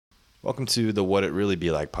Welcome to the What It Really Be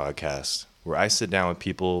Like podcast, where I sit down with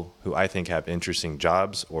people who I think have interesting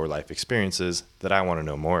jobs or life experiences that I want to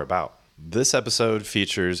know more about. This episode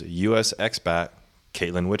features U.S. expat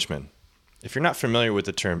Kaitlin Wichmann. If you're not familiar with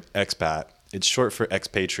the term expat, it's short for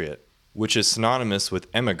expatriate, which is synonymous with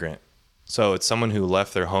emigrant. So it's someone who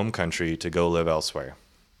left their home country to go live elsewhere.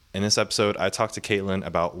 In this episode, I talked to Kaitlin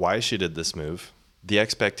about why she did this move, the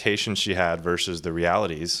expectations she had versus the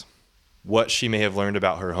realities, what she may have learned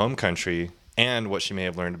about her home country, and what she may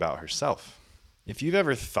have learned about herself. If you've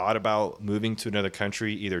ever thought about moving to another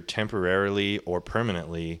country, either temporarily or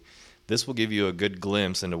permanently, this will give you a good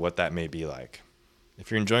glimpse into what that may be like.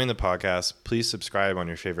 If you're enjoying the podcast, please subscribe on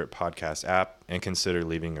your favorite podcast app and consider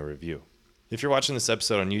leaving a review. If you're watching this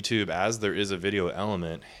episode on YouTube, as there is a video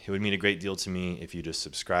element, it would mean a great deal to me if you just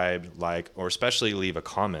subscribe, like, or especially leave a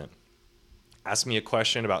comment. Ask me a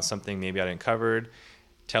question about something maybe I didn't cover.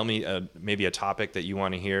 Tell me maybe a topic that you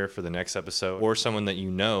want to hear for the next episode, or someone that you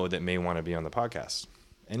know that may want to be on the podcast.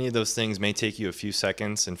 Any of those things may take you a few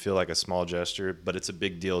seconds and feel like a small gesture, but it's a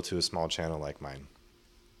big deal to a small channel like mine.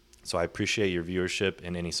 So I appreciate your viewership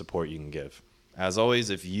and any support you can give. As always,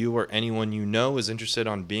 if you or anyone you know is interested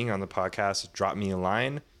on being on the podcast, drop me a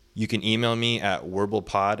line. You can email me at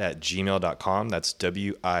wurblpod@gmail.com. That's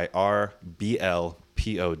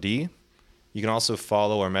WIRBLPOD. You can also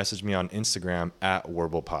follow or message me on Instagram at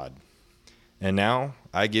wurblpod. And now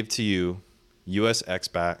I give to you U.S.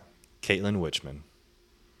 expat Kaitlin Wichmann.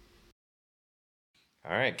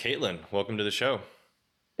 All right, Kaitlin, welcome to the show.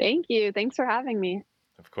 Thank you. Thanks for having me.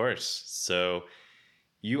 Of course. So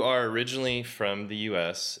you are originally from the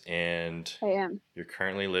U.S. and I am. You're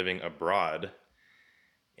currently living abroad.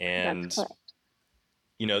 And, That's correct.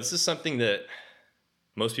 you know, this is something that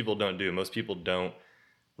most people don't do. Most people don't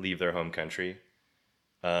leave their home country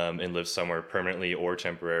and live somewhere permanently or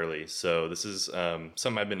temporarily. So this is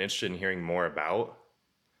something I've been interested in hearing more about.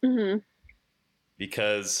 Mm-hmm.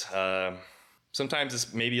 Because sometimes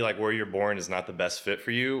it's maybe like where you're born is not the best fit for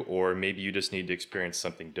you, or maybe you just need to experience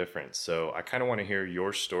something different. So I kind of want to hear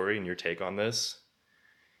your story and your take on this.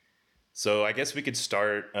 So I guess we could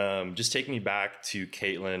start just taking you back to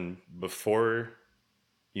Kaitlin before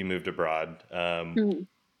you moved abroad. Mm-hmm.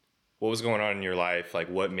 What was going on in your life? Like,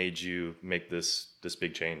 what made you make this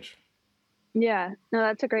big change? Yeah, no,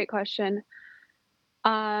 that's a great question.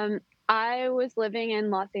 I was living in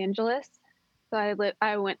Los Angeles. So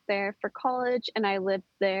I went there for college, and I lived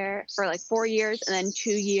there for like 4 years and then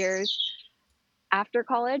 2 years after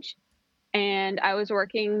college. And I was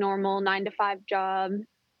working normal 9-to-5 job.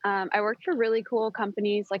 I worked for really cool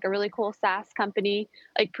companies, like a really cool SaaS company,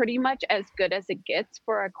 like pretty much as good as it gets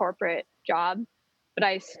for a corporate job. But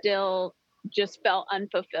I still just felt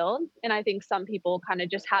unfulfilled. And I think some people kind of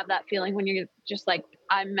just have that feeling when you're just like,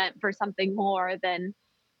 I'm meant for something more than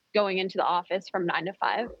going into the office from 9 to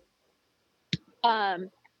 5.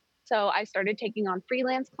 So I started taking on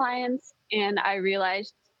freelance clients, and I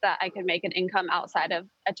realized that I could make an income outside of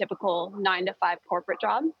a typical 9-to-5 corporate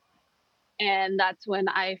job. And that's when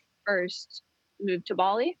I first moved to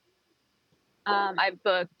Bali. I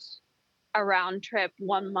booked a round trip,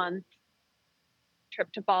 1 month trip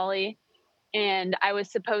to Bali, and I was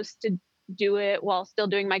supposed to do it while still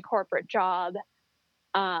doing my corporate job.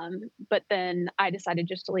 But then I decided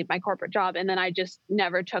just to leave my corporate job, and then I just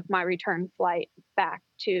never took my return flight back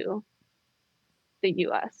to the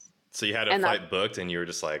U.S. So you had a flight booked and you were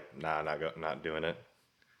just like, nah, not doing it.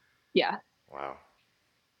 Yeah. Wow.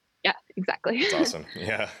 Yeah, exactly. That's awesome.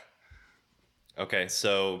 Yeah. Okay.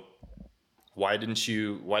 So why didn't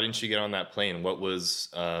you get on that plane?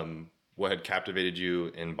 What had captivated you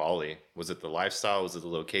in Bali? Was it the lifestyle? Was it the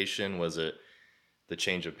location? Was it the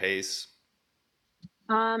change of pace?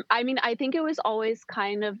 I mean, I think it was always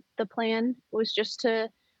kind of the plan was just to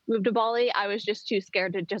move to Bali. I was just too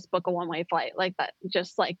scared to just book a one-way flight like that.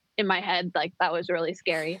 Just like in my head, like that was really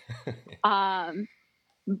scary.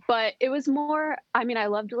 But it was more, I mean, I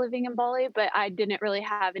loved living in Bali, but I didn't really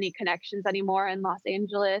have any connections anymore in Los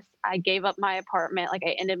Angeles. I gave up my apartment, like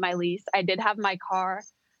I ended my lease. I did have my car,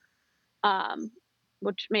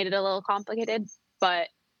 which made it a little complicated, but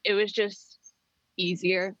it was just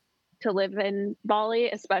easier to live in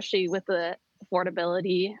Bali, especially with the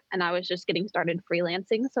affordability. And I was just getting started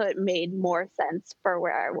freelancing. So it made more sense for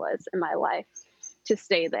where I was in my life to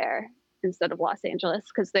stay there instead of Los Angeles,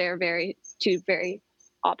 because they're two very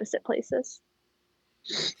opposite places.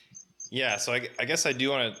 Yeah. So I guess I do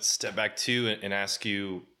want to step back too and ask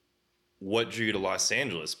you, what drew you to Los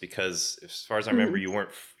Angeles? Because as far as I remember, you're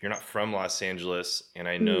not from Los Angeles, and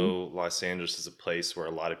I know Los Angeles is a place where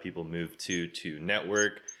a lot of people move to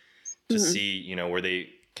network, to see, you know, where they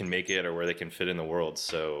can make it or where they can fit in the world.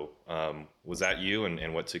 So was that you,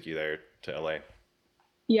 and what took you there to LA?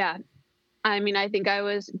 Yeah. I mean, I think I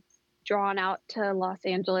was drawn out to Los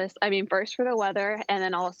Angeles. I mean, first for the weather and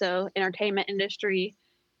then also entertainment industry.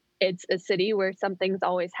 It's a city where something's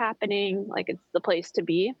always happening, like it's the place to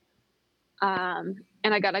be.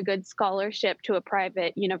 And I got a good scholarship to a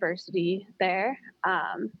private university there.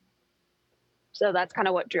 So that's kind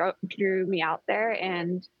of what drew me out there.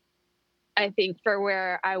 And I think for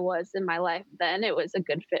where I was in my life then, it was a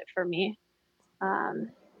good fit for me. Um,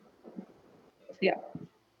 so yeah.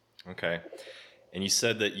 Okay. And you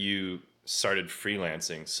said that you started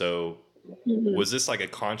freelancing. So Mhm. was this like a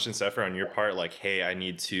conscious effort on your part? Like, hey, I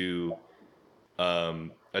need to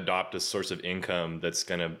adopt a source of income that's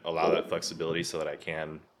going to allow that flexibility so that I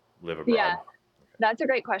can live Yeah, abroad? that's a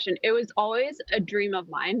great question. It was always a dream of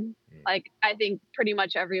mine. Mm. Like, I think pretty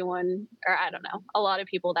much everyone, or I don't know, a lot of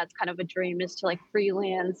people, that's kind of a dream is to like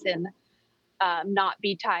freelance and not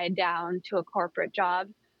be tied down to a corporate job.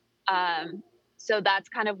 Um, so that's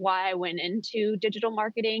kind of why I went into digital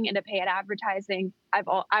marketing and to paid advertising.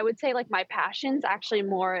 I would say like my passion's actually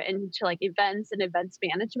more into like events and events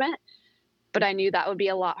management, but I knew that would be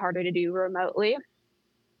a lot harder to do remotely.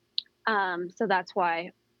 So that's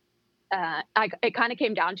why it kind of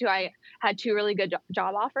came down to I had two really good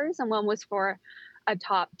job offers, and one was for a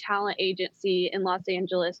top talent agency in Los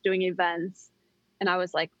Angeles doing events. And I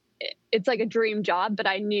was like, it's like a dream job, but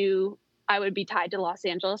I knew I would be tied to Los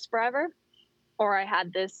Angeles forever. Or I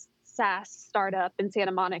had this SaaS startup in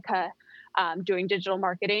Santa Monica doing digital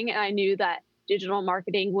marketing, and I knew that digital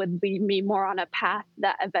marketing would lead me more on a path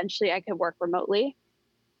that eventually I could work remotely.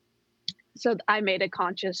 So I made a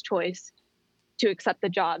conscious choice to accept the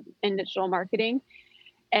job in digital marketing.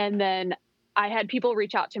 And then I had people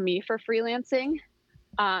reach out to me for freelancing.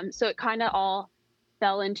 So it kind of all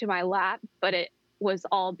fell into my lap, but it was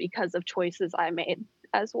all because of choices I made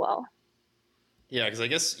as well. Yeah, because I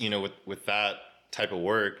guess with that type of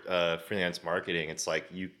work, freelance marketing, it's like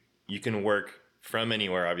you can work from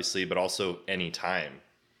anywhere, obviously, but also anytime.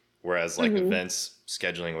 Whereas like Hmm. events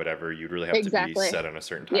scheduling, whatever, you'd really have to be Exactly. set on a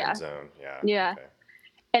certain time Yeah. zone. Yeah. Yeah. Okay.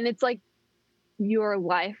 And it's like your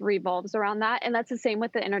life revolves around that. And that's the same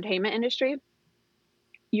with the entertainment industry.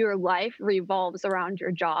 Your life revolves around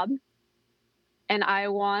your job. And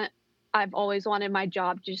I've always wanted my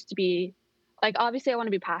job just to be like, obviously, I want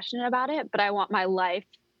to be passionate about it, but I want my life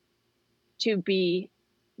to be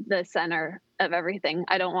the center of everything.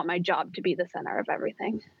 I don't want my job to be the center of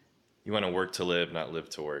everything. You want to work to live, not live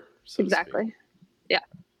to work, so to speak. Exactly. Yeah,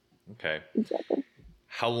 Okay. exactly.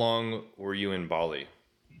 How long were you in Bali?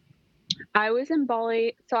 I was in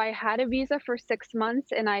Bali. So I had a visa for 6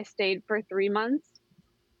 months and I stayed for 3 months.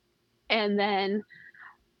 And then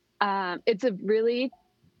it's a really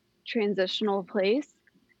transitional place.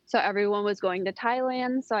 So everyone was going to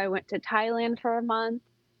Thailand. So I went to Thailand for a month.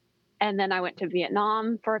 And then I went to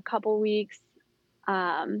Vietnam for a couple weeks.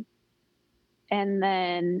 Um, and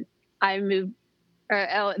then I moved,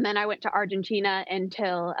 and then I went to Argentina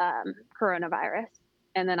until coronavirus.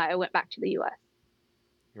 And then I went back to the US.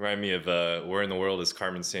 You remind me of Where in the World is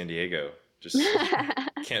Carmen San Diego? Just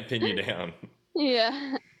can't pin you down.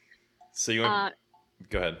 Yeah. So you went. Uh,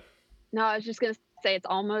 Go ahead. no, I was just going to say it's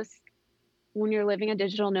almost when you're living a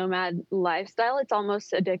digital nomad lifestyle, it's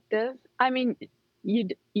almost addictive. I mean, you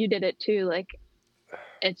did it too. Like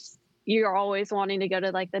it's you're always wanting to go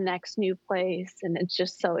to like the next new place, and it's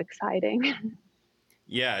just so exciting.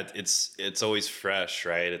 Yeah, it's always fresh,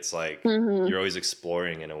 right? It's like Hmm. you're always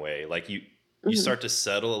exploring in a way. Like you Hmm. start to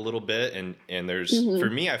settle a little bit, and there's for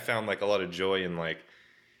Hmm. me, I found like a lot of joy in like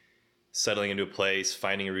settling into a place,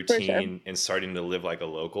 finding a For sure. routine, and starting to live like a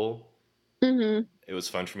local. Hmm. It was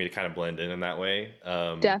fun for me to kind of blend in that way.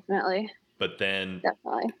 Definitely. But then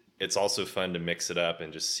Definitely. it's also fun to mix it up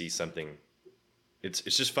and just see something. It's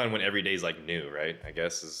just fun when every day's like new, right? I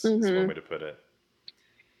guess is one Hmm. way to put it.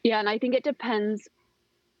 Yeah, and I think it depends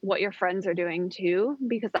what your friends are doing too,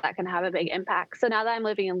 because that can have a big impact. So now that I'm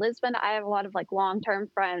living in Lisbon, I have a lot of like long-term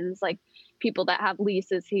friends, like people that have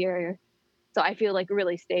leases here. So I feel like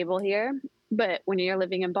really stable here. But when you're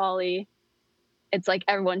living in Bali, it's like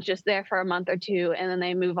everyone's just there for a month or two and then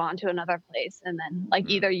they move on to another place. And then like Mm.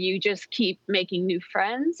 either you just keep making new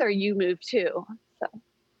friends or you move too. So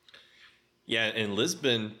Yeah, and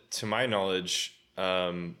Lisbon, to my knowledge,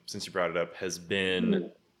 since you brought it up, has been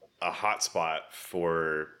mhm. a hotspot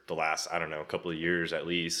for the last, I don't know, a couple of years at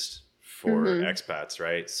least for Mhm. expats,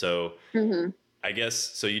 right? So Mhm. I guess,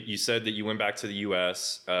 so you said that you went back to the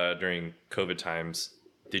US during COVID times.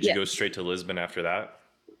 Did you Yes, go straight to Lisbon after that?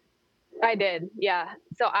 I did. Yeah.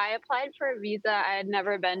 So I applied for a visa. I had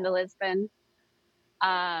never been to Lisbon.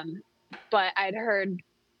 But I'd heard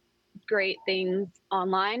great things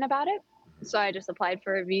online about it. So I just applied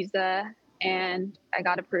for a visa and I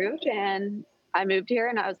got approved and I moved here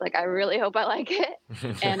and I was like, I really hope I like it.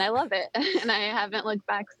 And I love it. And I haven't looked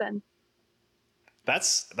back since.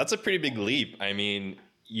 That's a pretty big leap. I mean,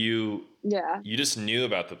 Yeah. you just knew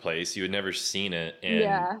about the place, you had never seen it, and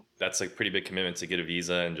Yeah. that's a pretty big commitment to get a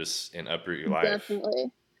visa and just and uproot your life.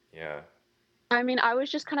 Definitely. Yeah. I mean, I was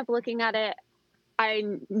just kind of looking at it. I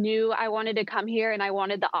knew I wanted to come here and I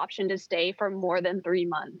wanted the option to stay for more than 3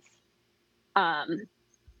 months. Um,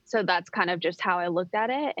 so that's kind of just how I looked at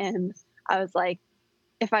it. And I was like,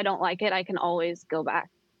 if I don't like it, I can always go back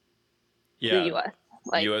to the Yeah. US.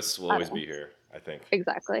 The Like, US will I always don't know. be here, I think.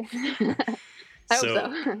 Exactly. I hope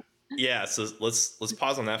So, so. yeah, so let's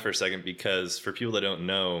pause on that for a second, because for people that don't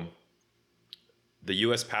know, the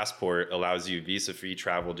US passport allows you visa-free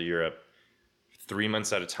travel to Europe 3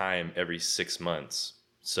 months at a time every 6 months.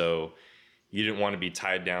 So you didn't want to be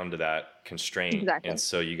tied down to that constraint, and Exactly.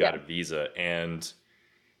 so you got Yeah. a visa. And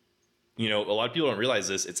a lot of people don't realize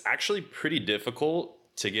this. It's actually pretty difficult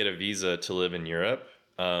to get a visa to live in Europe.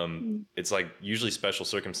 It's like usually special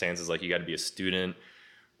circumstances, like you got to be a student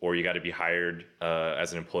or you got to be hired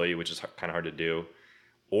as an employee, which is kind of hard to do.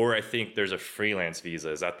 Or I think there's a freelance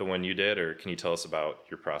visa. Is that the one you did, or can you tell us about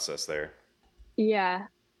your process there? Yeah.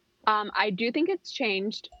 I do think it's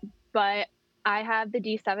changed, but I have the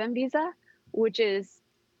D7 visa, which is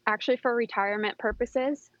actually for retirement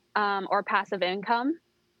purposes, or passive income.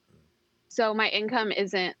 So my income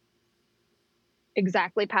isn't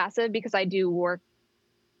exactly passive because I do work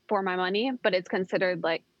for my money, but it's considered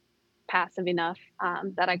like passive enough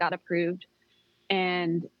that I got approved.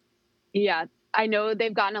 And yeah, I know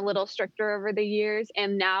they've gotten a little stricter over the years,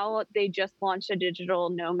 and now they just launched a digital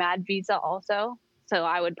nomad visa also. So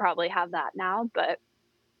I would probably have that now, but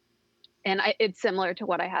it's similar to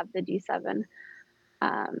what I have the D7.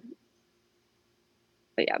 Um,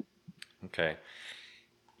 but yeah. Okay.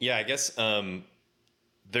 Yeah, I guess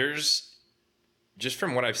there's, just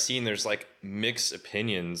from what I've seen, there's like mixed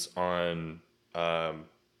opinions on um,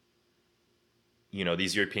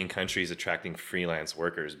 these European countries attracting freelance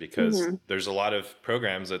workers, because Hmm. there's a lot of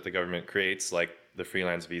programs that the government creates, like the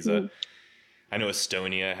freelance visa. Hmm. I know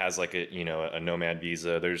Estonia has like a nomad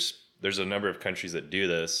visa. There's a number of countries that do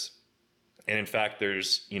this. And in fact,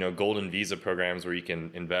 there's, golden visa programs where you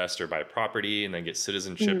can invest or buy property and then get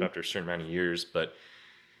citizenship Hmm. after a certain amount of years. But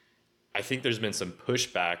I think there's been some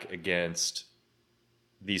pushback against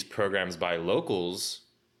these programs by locals,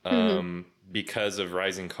 Hmm. because of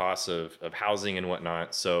rising costs of housing and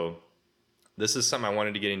whatnot. So this is something I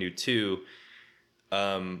wanted to get into too.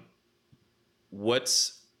 Um,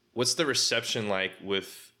 what's the reception like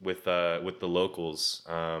with the locals,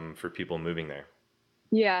 for people moving there?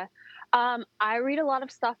 Yeah. I read a lot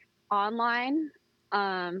of stuff online.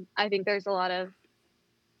 I think there's a lot of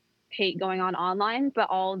hate going on online, but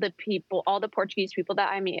all the Portuguese people that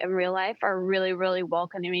I meet in real life are really, really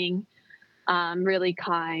welcoming, really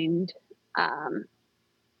kind. Um,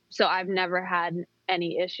 so I've never had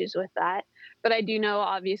any issues with that. But I do know,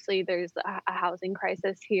 obviously, there's a housing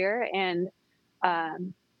crisis here, and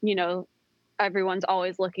um, you know, everyone's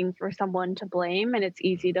always looking for someone to blame, and it's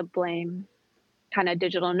easy to blame kind of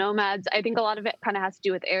digital nomads. I think a lot of it kind of has to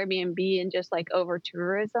do with Airbnb and just like over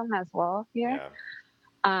tourism as well here.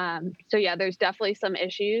 Yeah. So yeah, there's definitely some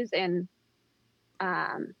issues, and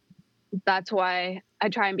um, that's why I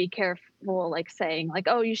try and be careful, like saying like,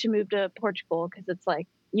 "Oh, you should move to Portugal," because it's like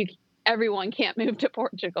everyone can't move to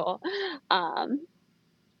Portugal. Um,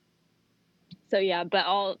 so yeah, but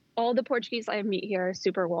all the Portuguese I meet here are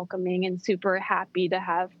super welcoming and super happy to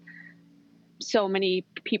have so many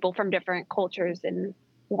people from different cultures and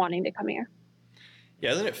wanting to come here.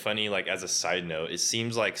 Yeah, isn't it funny? Like, as a side note, it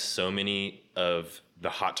seems like so many of the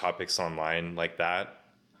hot topics online like that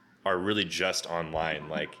are really just online.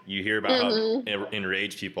 Like, you hear about how Hmm.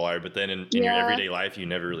 enraged people are, but then in your Yeah, everyday life, you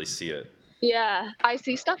never really see it. yeah. I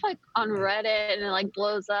see stuff like on Reddit and it like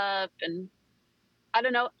blows up, and I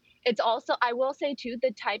don't know. It's also, I will say too,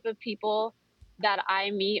 the type of people that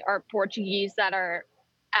I meet are Portuguese that are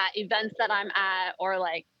at events that I'm at, or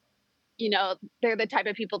like, they're the type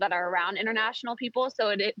of people that are around international people.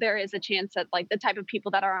 So there is a chance that like the type of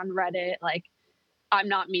people that are on Reddit, like I'm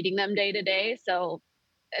not meeting them day to day. So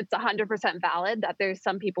it's 100% valid that there's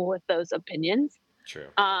some people with those opinions. True.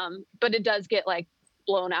 But it does get like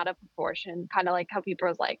blown out of proportion, kind of like how people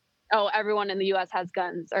are like, oh, everyone in the US has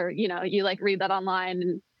guns, or, you like read that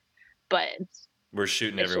online, but We're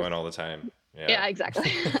shooting it's just, everyone all the time. Yeah. yeah,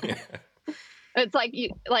 exactly. It's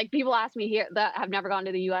like people ask me here that have never gone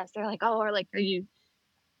to the US. They're like, "Oh, or like, are you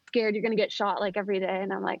scared you're gonna get shot like every day.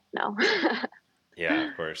 And I'm like, no. Yeah,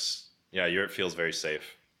 of course. Yeah, Europe feels very safe.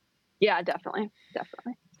 Yeah, definitely.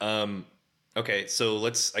 Definitely. Um, okay, so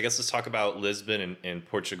let's talk about Lisbon and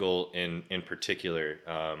Portugal in particular.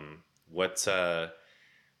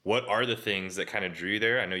 What are the things that kind of drew you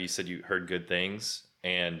there? I know you said you heard good things,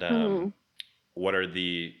 and Mhm. what are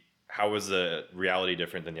the how was the reality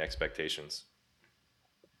different than the expectations?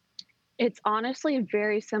 It's honestly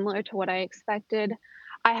very similar to what I expected.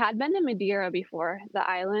 I had been to Madeira before, the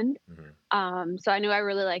island, Hmm. so I knew I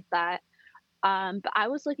really liked that. But I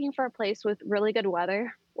was looking for a place with really good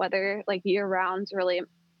weather, like year round's really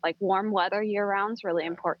like warm weather year round's really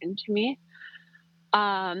Yeah. important to me.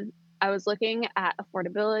 Um, I was looking at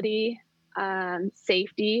affordability,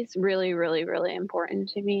 safety is really, really, really important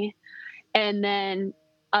to me. And then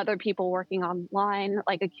other people working online,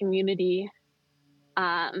 like a community,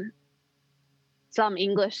 um, some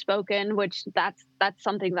English spoken, which that's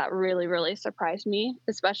something that really, really surprised me,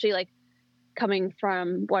 especially like coming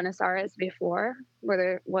from Buenos Aires before, where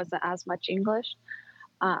there wasn't as much English.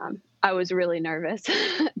 I was really nervous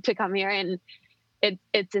to come here, and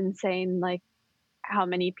it's insane, like how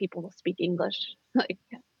many people speak English. Like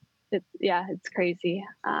it's crazy.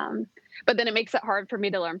 But then it makes it hard for me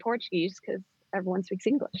to learn Portuguese because everyone speaks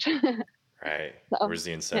English. Right. So Where's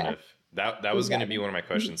the yeah, incentive? That was going to be exactly. one of my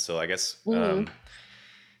questions. So I guess Mm-hmm.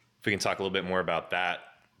 if we can talk a little bit more about that,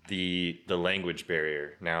 the language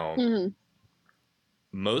barrier. Now, Hmm.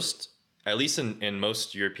 most at least in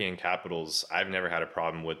most European capitals, I've never had a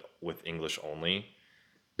problem with English only.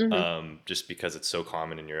 Hmm. Just because it's so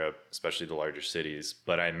common in Europe, especially the larger cities.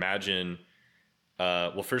 But I imagine,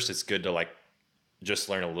 well, first it's good to like just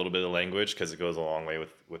learn a little bit of language because it goes a long way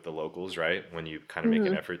with the locals, right? When you kind of make an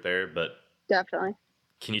Hmm. effort there. But Definitely.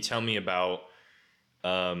 can you tell me about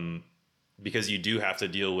um, because you do have to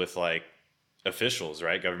deal with like officials,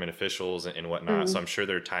 right? Government officials and whatnot. So Mm, I'm sure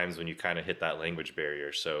there are times when you kind of hit that language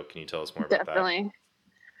barrier. So can you tell us more about that? definitely.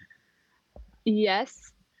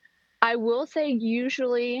 Yes. I will say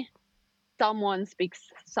usually someone speaks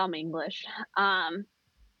some English. Um,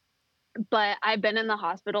 but I've been in the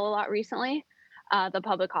hospital a lot recently, the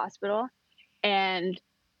public hospital, and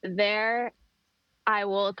there I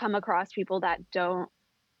will come across people that don't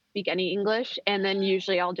speak any English, and then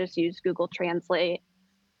usually I'll just use Google Translate.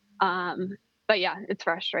 Um, but yeah, it's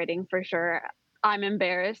frustrating for sure. I'm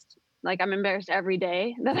embarrassed. Like I'm embarrassed every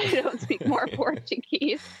day that I don't speak more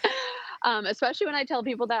Portuguese. Especially when I tell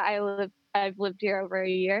people that I've lived here over a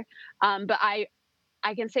year. But I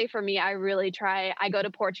can say for me, I really try. I go to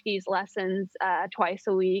Portuguese lessons twice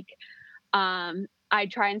a week. I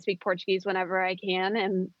try and speak Portuguese whenever I can,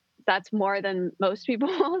 and that's more than most people.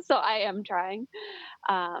 So I am trying.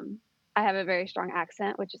 Um, I have a very strong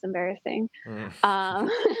accent, which is embarrassing, Mm. um,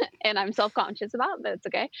 and I'm self conscious about, but it's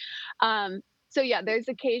okay. Um, so yeah, there's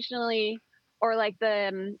occasionally, or like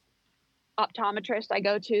the optometrist I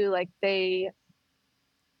go to, like the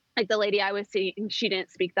lady I was seeing, she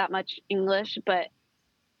didn't speak that much English, but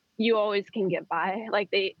you always can get by. Like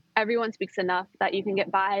everyone speaks enough that you can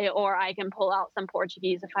get by, or I can pull out some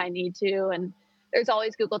Portuguese if I need to. And there's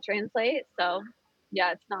always Google Translate. So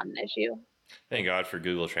yeah, it's not an issue. Thank God for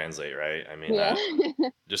Google Translate, right? I mean Yeah,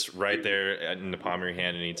 that just right there in the palm of your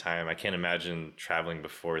hand anytime. I can't imagine traveling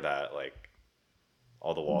before that, like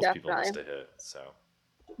all the walls people must definitely. have hit. So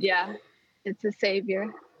Yeah, it's a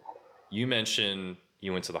savior. you mentioned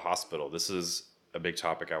you went to the hospital. This is a big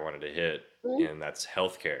topic I wanted to hit, Mhm. and that's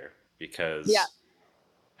healthcare Yeah. because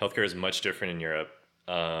healthcare is much different in Europe.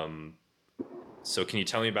 Um, so can you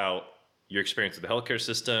tell me about your experience with the healthcare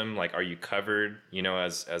system? Like, are you covered,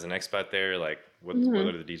 as an expat there? Like, what Hmm.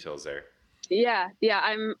 are the details there? Yeah,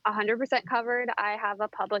 I'm 100% covered. I have a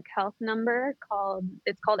public health number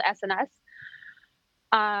it's called SNS.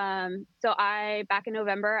 So back in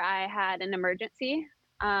November, I had an emergency,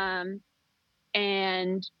 um,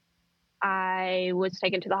 and I was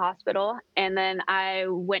taken to the hospital, and then I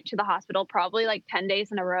went to the hospital probably like 10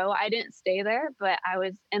 days in a row. I didn't stay there, but I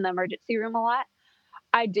was in the emergency room a lot.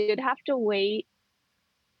 I did have to wait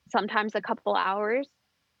sometimes a couple hours.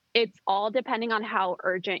 It's all depending on how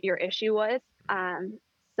urgent your issue was.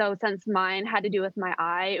 So since mine had to do with my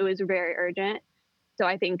eye, it was very urgent. So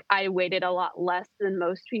I think I waited a lot less than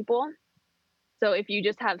most people. So if you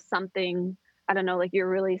just have something, I don't know, like you're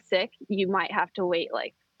really sick, you might have to wait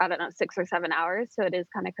like, I don't know, 6 or 7 hours. So it is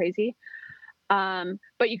kind of crazy.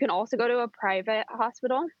 But you can also go to a private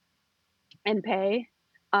hospital and pay,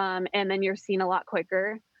 and then you're seen a lot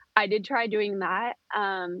quicker. I did try doing that,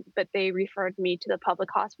 but they referred me to the public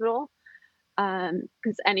hospital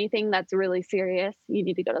because anything that's really serious, you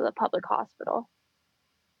need to go to the public hospital.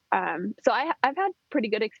 So I've had pretty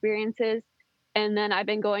good experiences, and then I've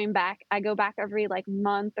been going back. I go back every like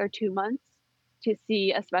month or 2 months to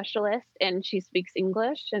see a specialist, and she speaks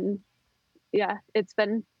English, and yeah, it's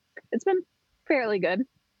been fairly good,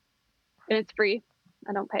 and it's free.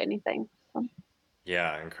 I don't pay anything. So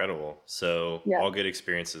Yeah, incredible. So yeah, all good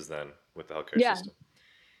experiences then with the healthcare yeah, system.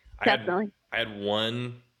 I had definitely. I had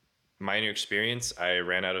one minor experience. I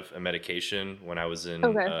ran out of a medication when I was in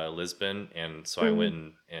Okay. Lisbon, and so I Mhm.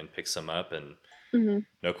 went and picked some up, and Mhm.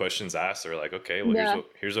 no questions asked. They're like, okay, well Yeah.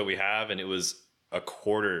 here's what we have, and it was a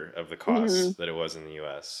quarter of the Mhm. cost that it was in the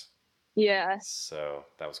U.S. Yeah. So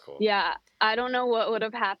that was cool. Yeah. I don't know what would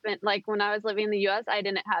have happened. Like when I was living in the US, I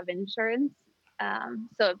didn't have insurance.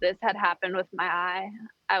 So if this had happened with my eye,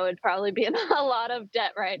 I would probably be in a lot of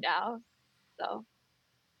debt right now. So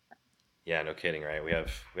Yeah, no kidding, right? We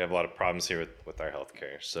have a lot of problems here with our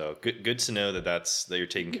healthcare. So good to know that you're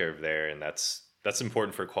taken care of there, and that's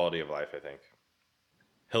important for quality of life, I think.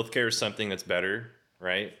 Healthcare is something that's better,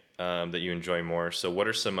 right? That you enjoy more. So, what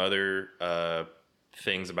are some other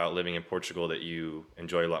things about living in Portugal that you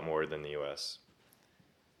enjoy a lot more than the U.S.?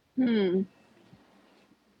 hmm.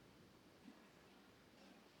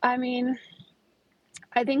 I mean,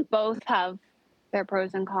 I think both have their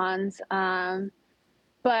pros and cons.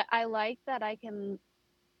 But I like that I can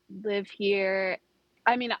live here.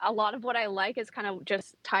 I mean, a lot of what I like is kind of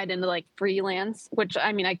just tied into like freelance, which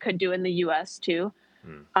I mean I could do in the US too.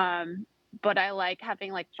 Hmm. Um, but I like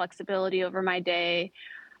having like flexibility over my day.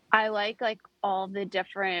 I like all the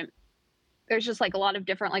different there's just like a lot of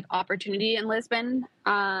different like opportunity in Lisbon.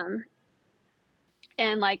 And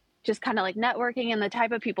like just kind of like networking and the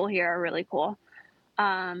type of people here are really cool.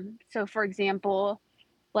 So for example,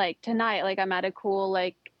 like tonight, like I'm at a cool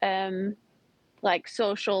like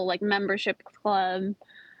social like membership club.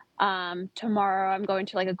 Tomorrow I'm going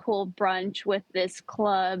to like a cool brunch with this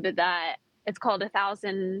club that it's called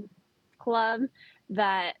 1,000 Club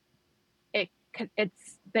that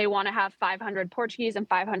it's they want to have 500 Portuguese and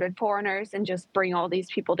 500 foreigners and just bring all these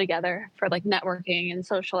people together for like networking and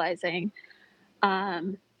socializing.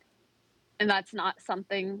 Um, and that's not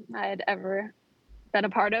something I had ever been a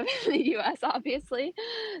part of in the US, obviously.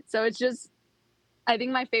 So it's just I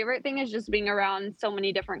think my favorite thing is just being around so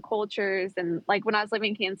many different cultures. And like when I was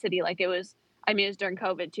living in Kansas City, like I mean, it was during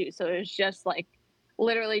COVID too. So it was just like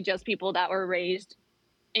literally just people that were raised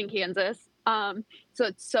in Kansas. So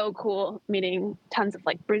it's so cool meeting tons of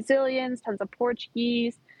like Brazilians, tons of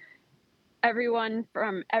Portuguese, everyone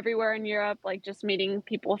from everywhere in Europe, like just meeting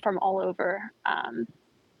people from all over.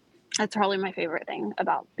 That's probably my favorite thing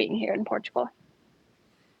about being here in Portugal.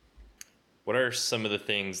 What are some of the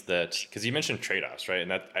things that, because you mentioned trade offs, right? And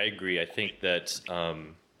that I agree. I think that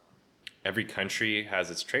every country has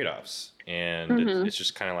its trade offs, and Hmm. it's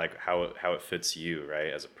just kind of like how it fits you,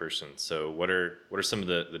 right, as a person. So, what are some of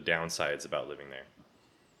the downsides about living there?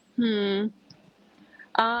 Hmm.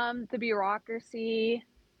 The bureaucracy,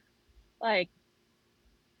 like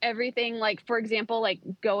everything, like for example, like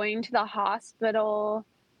going to the hospital,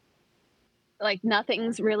 like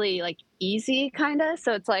nothing's really like easy, kind of.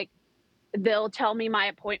 So it's like they'll tell me my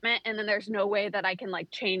appointment and then there's no way that I can like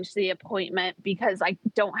change the appointment because I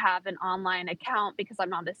don't have an online account because I'm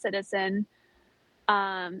not a citizen.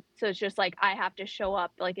 So it's just like I have to show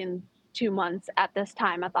up like in 2 months at this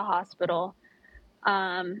time at the hospital.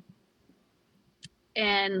 Um,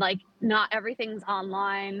 and like not everything's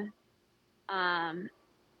online. Um,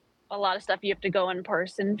 a lot of stuff you have to go in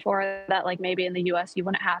person for that, like maybe in the US you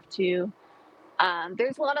wouldn't have to.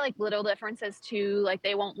 There's a lot of like little differences too. Like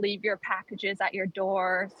they won't leave your packages at your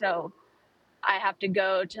door. So I have to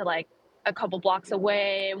go to like a couple blocks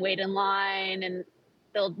away and wait in line, and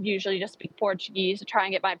they'll usually just speak Portuguese to try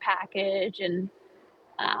and get my package.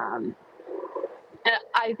 Um, and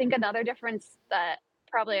I think another difference that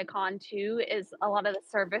probably a con too is a lot of the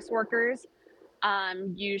service workers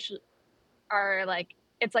usually are like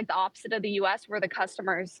it's like the opposite of the US where the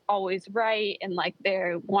customer's always right and like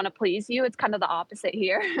they want to please you. It's kind of the opposite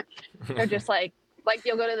here. They're just like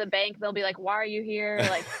you'll go to the bank, they'll be like, "Why are you here?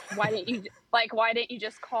 Why didn't you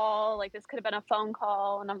just call? Like this could have been a phone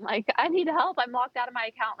call." And I'm like, "I need help. I'm locked out of my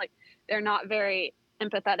account." Like they're not very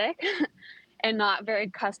empathetic and not very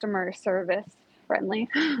customer service friendly.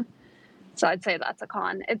 So I'd say that's a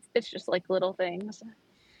con. It's just like little things.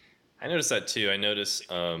 I noticed that too. I notice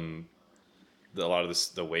a lot of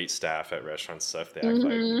the wait staff at restaurants stuff. They act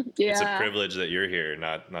like Mhm. it's a Yeah. privilege that you're here,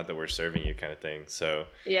 not that we're serving you, kind of thing. So,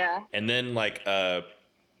 Yeah. and then like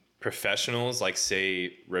professionals, like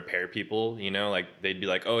say repair people, like they'd be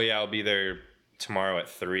like, oh yeah, I'll be there tomorrow at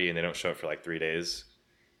 3, and they don't show up for like 3 days.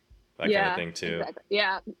 that kind of Yeah, thing too. exactly.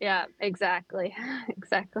 Yeah, exactly.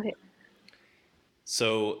 Exactly.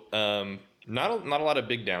 So, not a lot of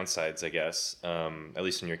big downsides, I guess. At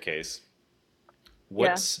least in your case. Yeah.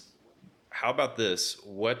 What's How about this?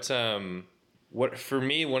 What for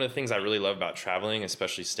me, one of the things I really love about traveling,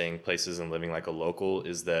 especially staying places and living like a local,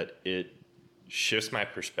 is that it shifts my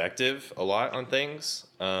perspective a lot on things.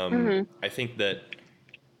 Mhm. I think that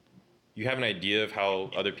you have an idea of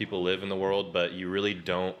how other people live in the world, but you really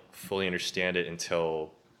don't fully understand it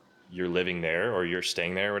until you're living there or you're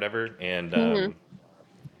staying there or whatever. And Mhm.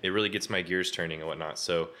 it really gets my gears turning and whatnot.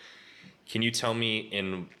 So, can you tell me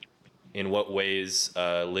in what ways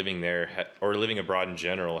living there or living abroad in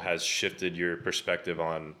general has shifted your perspective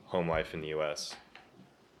on home life in the U.S.?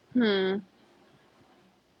 Hmm.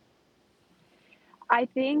 I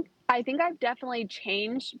think I've definitely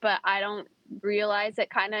changed, but I don't realize it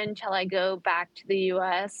kinda until I go back to the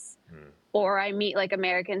US Hmm. or I meet, like,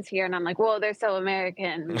 Americans here and I'm like, "Whoa, they're so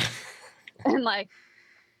American." And, like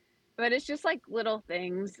but it's just, like, little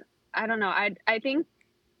things. I don't know, I think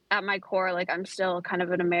at my core, like, I'm still kind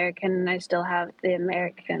of an American, and I still have the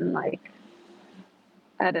American, like,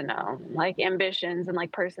 I don't know, like, ambitions and,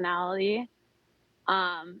 like, personality.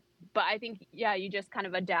 Um, but I think, yeah, you just kind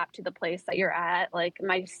of adapt to the place that you're at. Like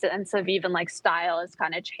my sense of even like style has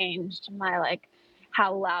kind of changed. My like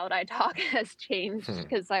how loud I talk has changed Hmm.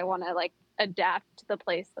 because I want to like adapt to the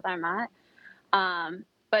place that I'm at.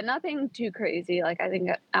 But nothing too crazy. Like I think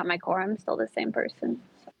at my core, I'm still the same person.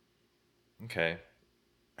 So. Okay.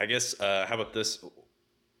 I guess. How about this?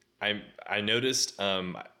 I noticed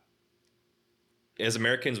as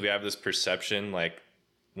Americans we have this perception like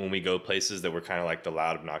when we go places that we're kind of like the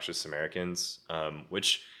loud, obnoxious Americans,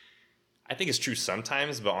 which I think is true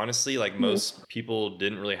sometimes. But honestly, like Mhm. most people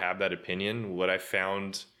didn't really have that opinion. What I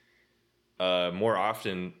found more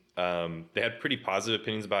often, they had pretty positive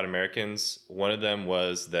opinions about Americans. One of them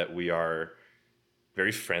was that we are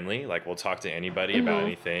very friendly. Like we'll talk to anybody about Mhm.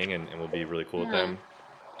 anything and we'll be really cool with Mhm. them.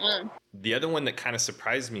 Mm. The other one that kind of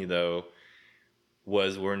surprised me though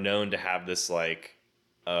was we're known to have this like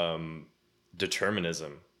um,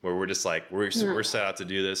 determinism where we're just like we're Mhm. set out to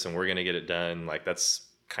do this and we're gonna get it done. Like that's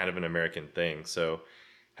kind of an American thing. So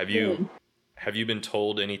have you Mhm. have you been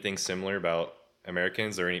told anything similar about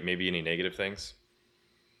Americans or maybe any negative things?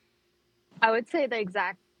 I would say the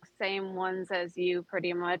exact same ones as you,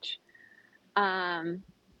 pretty much. Um,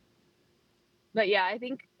 but yeah, I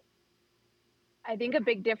think a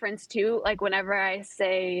big difference too, like whenever I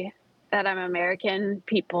say that I'm American,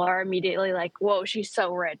 people are immediately like, "Whoa, she's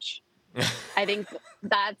so rich." I think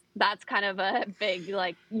that's kind of a big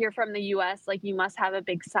like you're from the US, like you must have a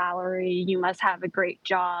big salary, you must have a great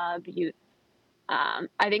job.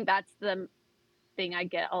 I think that's the thing I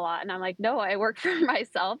get a lot and I'm like, "No, I work for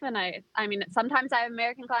myself and I mean, sometimes I have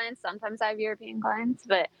American clients, sometimes I have European clients,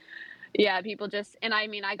 but yeah, people just and I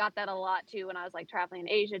mean, I got that a lot too when I was like traveling in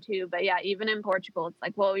Asia too. But yeah, even in Portugal, it's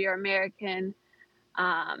like, well, you're American.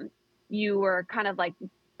 Um, you were kind of like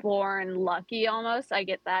born lucky almost. I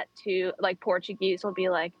get that too. Like Portuguese will be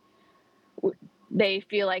like, they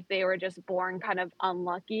feel like they were just born kind of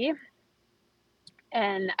unlucky.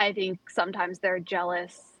 And I think sometimes they're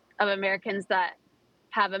jealous of Americans that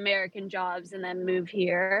have American jobs and then move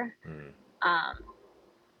here. Hmm. Um,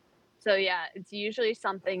 so yeah, it's usually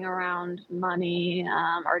something around money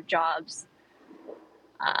or jobs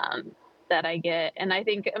um, that I get. And I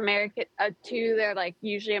think American too, they're like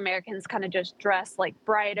usually Americans kind of just dress like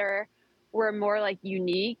brighter. We're more like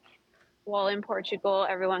unique. While in Portugal,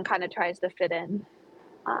 everyone kind of tries to fit in.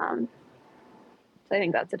 Um, so I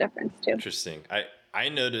think that's a difference too. Interesting. I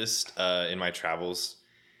noticed in my travels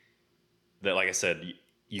that, like I said,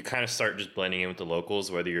 you kind of start just blending in with the locals,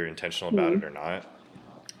 whether you're intentional about Mhm. it or not.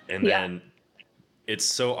 And Yeah. then it's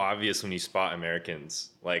so obvious when you spot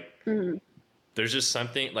Americans. Like, Hmm. there's just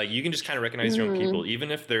something like you can just kind of recognize your own Hmm. people, even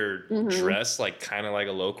if they're Hmm. dressed like kind of like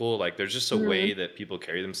a local. Like, there's just a Hmm. way that people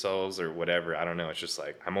carry themselves or whatever. I don't know. It's just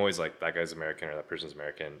like I'm always like that guy's American or that person's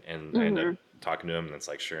American, and I end up Hmm. talking to him, and it's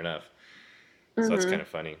like sure enough. So that's kind Hmm. of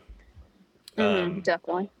funny. Hmm.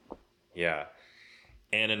 Definitely. Yeah.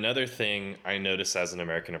 And another thing I notice as an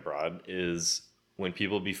American abroad is when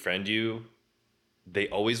people befriend you, they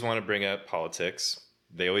always want to bring up politics.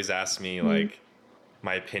 They always ask me Hmm. like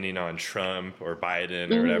my opinion on Trump or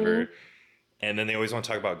Biden or Hmm. whatever. And then they always want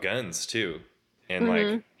to talk about guns too. And like,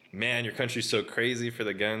 Hmm. man, your country's so crazy for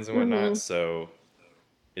the guns and whatnot. Hmm. So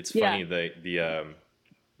it's Yeah. funny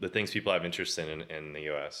the things people have interest in the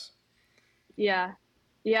US. Yeah.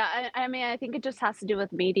 Yeah, I mean, I think it just has to do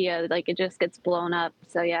with media, like, it just gets blown up,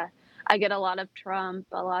 so, yeah. I get a lot of Trump,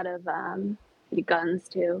 a lot of, guns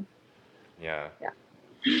too, Yeah. yeah.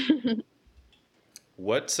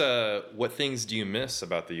 What things do you miss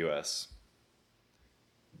about the U.S.?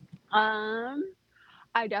 Um,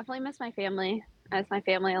 I definitely miss my family. I miss my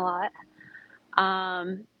family a lot.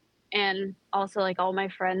 Um, and also like all my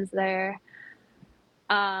friends there.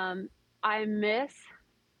 Um, I miss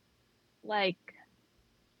like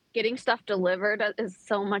getting stuff delivered is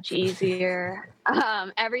so much easier.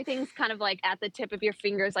 Everything's kind of like at the tip of your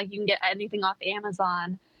fingers. Like you can get anything off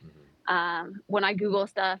Amazon. Hmm. When I Google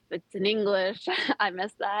stuff, it's in English. I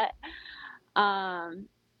miss that. Um,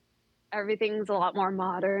 Everything's a lot more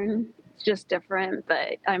modern. It's just different,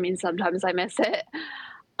 but I mean, sometimes I miss it.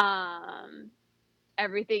 Um,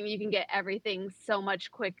 Everything you can get everything so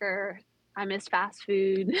much quicker. I miss fast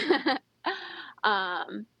food. So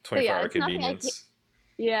 24 yeah, hour it's nothing I can. convenience.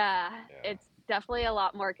 Yeah, Yeah. it's definitely a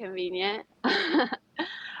lot more convenient.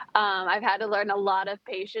 I've had to learn a lot of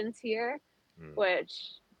patience here, Mm.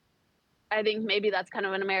 which I think maybe that's kind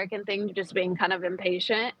of an American thing, just being kind of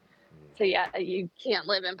impatient. Mm. So yeah, you can't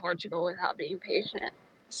live in Portugal without being patient.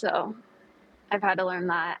 So I've had to learn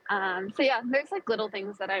that. So yeah, there's like little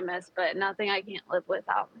things that I miss, but nothing I can't live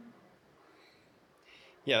without.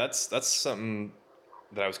 Yeah, that's something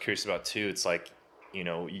that I was curious about too. It's like,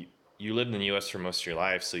 you lived in the U.S. for most of your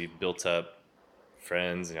life, so you've built up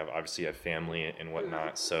friends and obviously you have family and Mhm.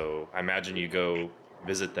 whatnot. So I imagine you go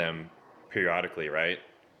visit them periodically, right?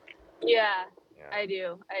 Yeah, Yeah. I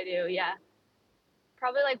do. I do. Yeah.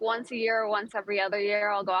 Probably like once a year or once every other year,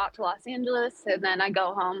 I'll go out to Los Angeles and then I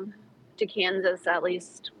go home to Kansas at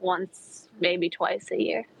least once, maybe twice a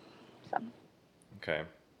year. So, Okay.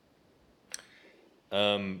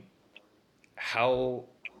 Um, how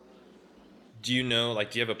do you know,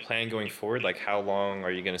 like, do you have a plan going forward? Like, how long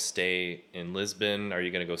are you going to stay in Lisbon? Are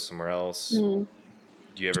you going to go somewhere else? mm,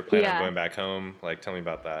 Do you ever plan on yeah, going back home? Like, tell me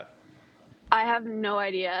about that. I have no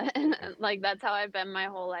idea. And like, that's how I've been my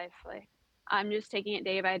whole life. Like, I'm just taking it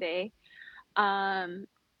day by day. Um,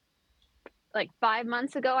 like 5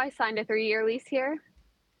 months ago, I signed a 3-year lease here.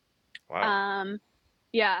 Wow. Um,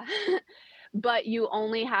 yeah. But you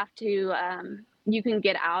only have to you can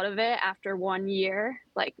get out of it after 1 year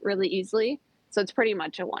like really easily, so it's pretty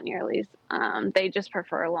much a 1 year lease. They just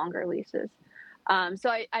prefer longer leases. So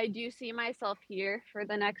I do see myself here for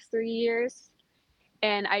the next 3 years,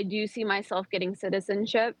 and I do see myself getting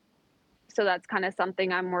citizenship, so that's kind of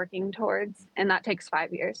something I'm working towards, and that takes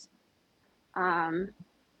 5 years. um,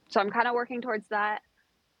 so I'm kind of working towards that.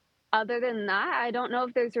 Other than that, I don't know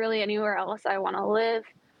if there's really anywhere else I want to live.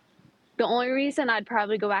 The only reason I'd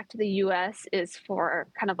probably go back to the US is for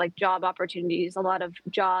kind of like job opportunities. A lot of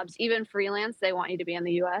jobs, even freelance, they want you to be in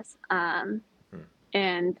the US. Hmm.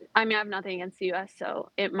 And I mean, I have nothing against the US,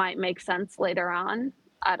 so it might make sense later on.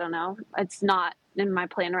 I don't know. It's not in my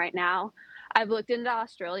plan right now. I've looked into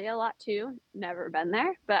Australia a lot too. Never been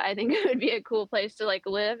there, but I think it would be a cool place to like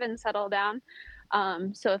live and settle down.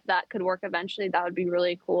 So if that could work eventually, that would be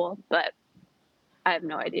really cool. But I have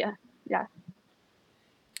no idea. Yeah.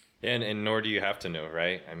 And nor do you have to know,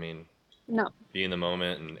 right? I mean, No, be in the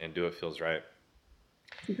moment and do what feels right.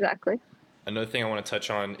 exactly. Another thing I want to touch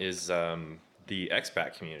on is the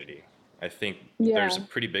expat community. I think there's a Yeah.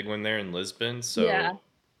 pretty big one there in Lisbon, so Yeah.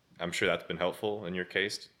 I'm sure that's been helpful in your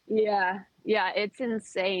case. Yeah. Yeah. It's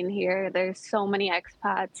insane here. There's so many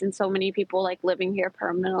expats and so many people like living here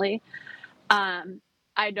permanently. Um,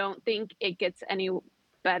 I don't think it gets any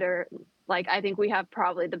better. Like, I think we have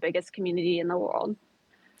probably the biggest community in the world.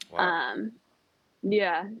 Wow. Um,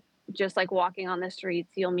 yeah. Just like walking on the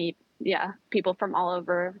streets, you'll meet, yeah, people from all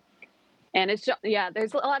over. And it's just, yeah,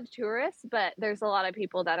 there's a lot of tourists, but there's a lot of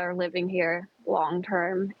people that are living here long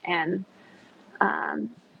term, and Um,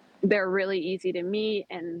 they're really easy to meet,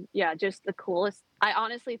 and yeah, just the coolest. I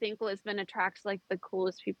honestly think Lisbon attracts like the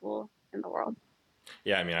coolest people in the world.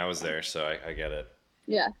 Yeah, I mean, I was So, there, so I get it.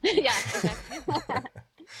 yeah, yeah, exactly.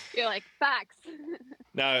 You're like facts.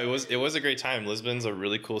 No, it was a great time. Lisbon's a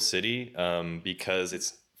really cool city because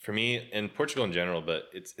it's for me and Portugal in general, but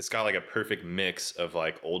it's got like a perfect mix of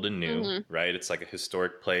like old and new, Mhm. right? It's like a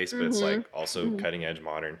historic place, but it's like Mhm. also Mhm. cutting edge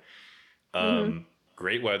modern. Mhm.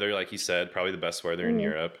 Great weather, like you said, probably the best weather in Mhm.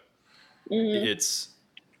 Europe. Mhm. It's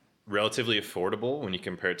relatively affordable when you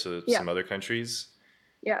compare it to Yeah. some other countries.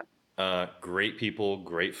 Yeah. Great people,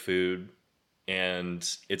 great food,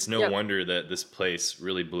 and it's no Yep. wonder that this place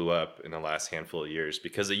really blew up in the last handful of years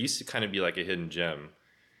because it used to kind of be like a hidden gem,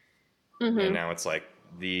 and Mhm. now it's like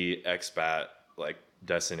the expat like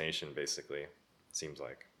destination, basically. Seems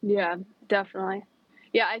like. Yeah. Definitely.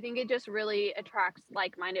 Yeah, I think it just really attracts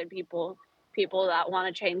like-minded people, people that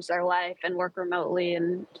want to change their life and work remotely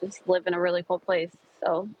and just live in a really cool place.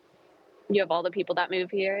 So you have all the people that move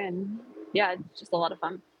here, and yeah, it's just a lot of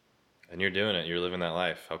fun. And you're doing it. You're living that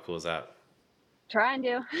life. How cool is that? Try and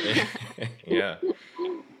do. Yeah.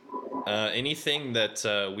 Anything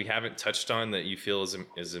that we haven't touched on that you feel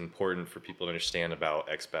is important for people to understand about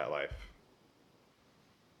expat life?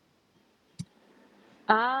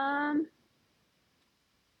 um,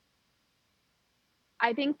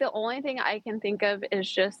 I think the only thing I can think of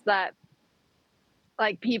is just that,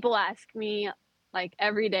 like, people ask me, like,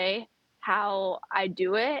 every day how I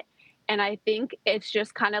do it, and I think it's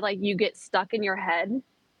just kinda like you get stuck in your head,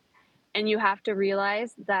 and you have to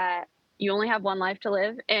realize that you only have one life to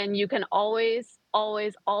live, and you can always,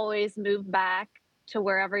 always, always move back to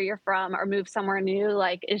wherever you're from or move somewhere new,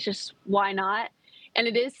 like, it's just why not? And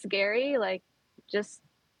it is scary, like, just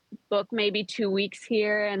book maybe 2 weeks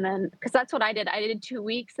here and then because that's what I did. I did 2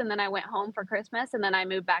 weeks and then I went home for Christmas and then I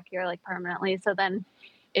moved back here, like, permanently, so then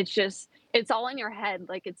it's all in your head,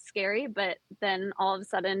 like, it's scary, but then all of a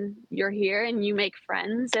sudden you're here and you make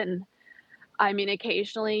friends, and I mean,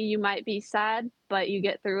 occasionally you might be sad, but you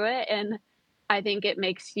get through it, and I think it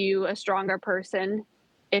makes you a stronger person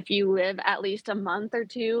if you live at least a month or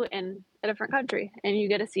 2 in a different country, and you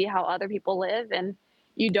get to see how other people live, and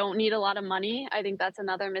you don't need a lot of money. I think that's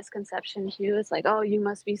another misconception too. It's like, "Oh, you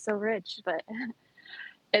must be so rich," but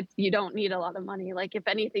you don't need a lot of money. Like, if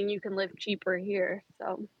anything, you can live cheaper here,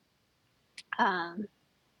 so, um,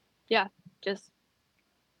 yeah, just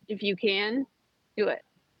if you can, do it.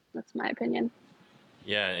 That's my opinion.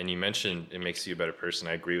 Yeah, and you mentioned it makes you a better person.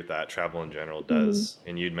 I agree with that. Travel in general Mhm. does.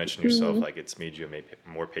 And you'd mentioned yourself Mhm. like it's made you a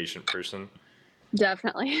more patient person.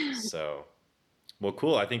 Definitely. So, well,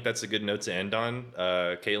 cool. I think that's a good note to end on.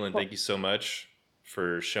 Kaitlin, Cool. thank you so much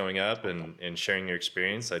for showing up and sharing your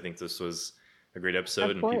experience. I think this was a great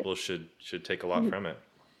episode Of and course. people should take a lot Mhm. from it.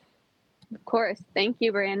 Of course. Thank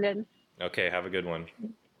you, Brandon. Okay, have a good one.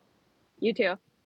 You too.